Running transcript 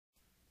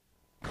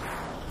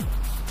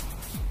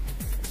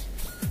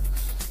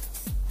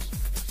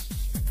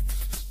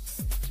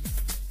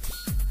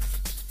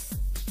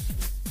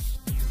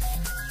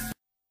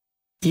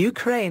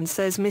Ukraine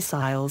says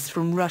missiles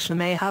from Russia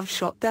may have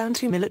shot down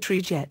 2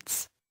 military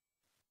jets.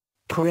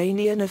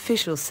 Ukrainian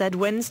officials said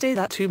Wednesday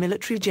that 2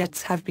 military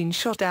jets have been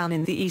shot down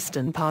in the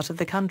eastern part of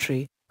the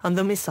country, and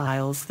the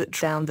missiles that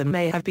downed them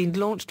may have been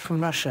launched from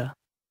Russia.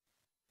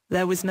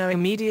 There was no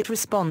immediate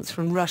response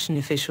from Russian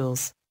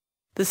officials.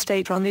 The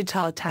state-run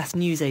Itar-Tass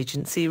news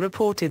agency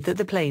reported that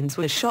the planes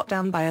were shot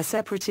down by a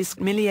separatist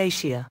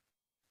miliatia.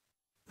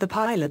 The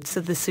pilots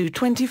of the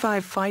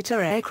Su-25 fighter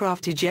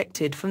aircraft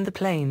ejected from the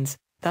planes,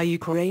 the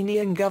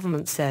Ukrainian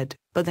government said,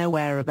 but their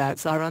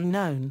whereabouts are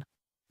unknown.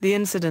 The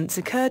incidents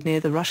occurred near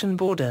the Russian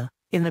border,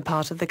 in the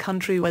part of the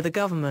country where the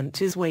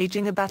government is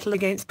waging a battle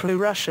against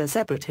pro-Russia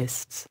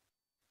separatists.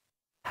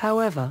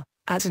 However,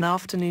 at an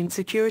afternoon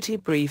security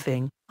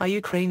briefing, a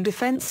Ukraine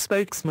defense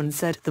spokesman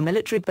said the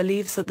military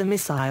believes that the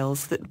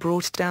missiles that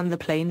brought down the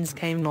planes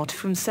came not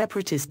from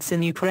separatists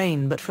in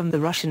Ukraine but from the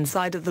Russian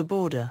side of the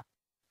border.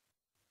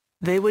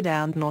 They were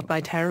downed not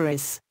by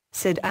terrorists,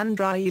 said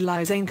Andriy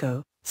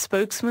Lysenko,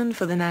 spokesman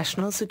for the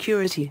National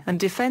Security and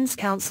Defense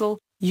Council,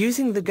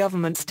 using the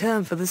government's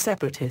term for the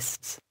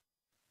separatists.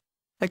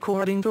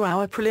 According to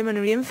our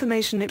preliminary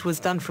information, it was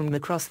done from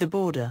across the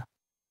border.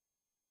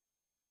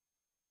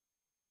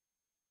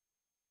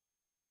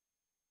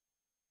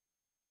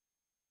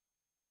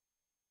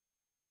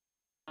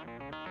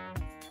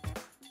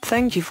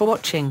 Thank you for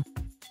watching.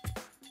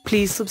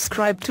 Please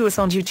subscribe to us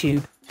on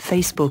YouTube,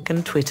 Facebook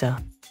and Twitter.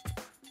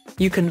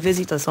 You can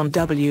visit us on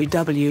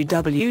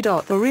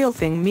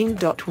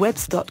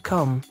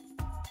www.therealthingmeme.webs.com.